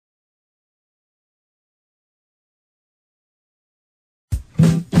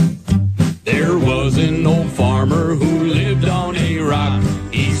was an old farmer who lived on a rock.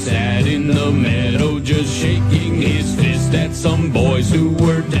 He sat in the meadow just shaking his fist at some boys who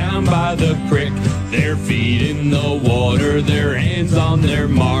were down by the creek. Their feet in the water, their hands on their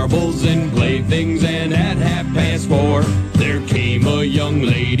marbles and playthings, and at 4:30 there came a young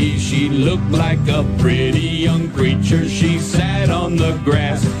lady. She looked like a pretty young creature. She sat on the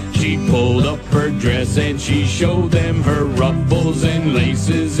grass. She pulled up her dress and she showed them her ruffles and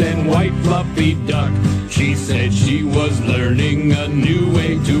laces and white fluffy duck. She said she was learning a new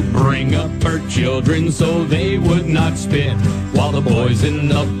way to bring up her children so they would not spit, while the boys in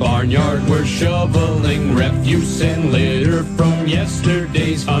the barnyard were shoveling refuse and litter from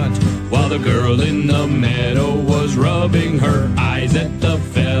yesterday's hunt, while the girl in the meadow was rubbing her eyes at the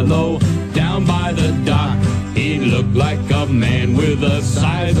fellow down by the dock. He looked like a man with a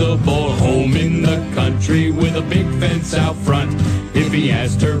sizable home in the country with a big fence out front. If he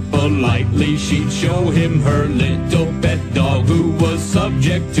asked her politely, she'd show him her little pet dog who was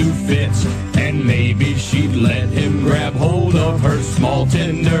subject to fits, and maybe she'd let him grab hold of her small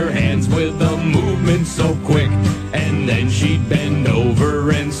tender hands with a movement so quick, and then she'd bend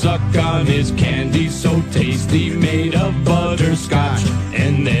over and suck on his candy so tasty made of butterscotch,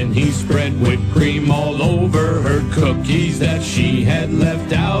 and then he spread whipped cream all over her cookies that she had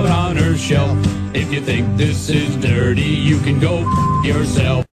left out on her shelf. If you think this is dirty, you can go f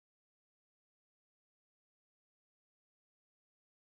yourself.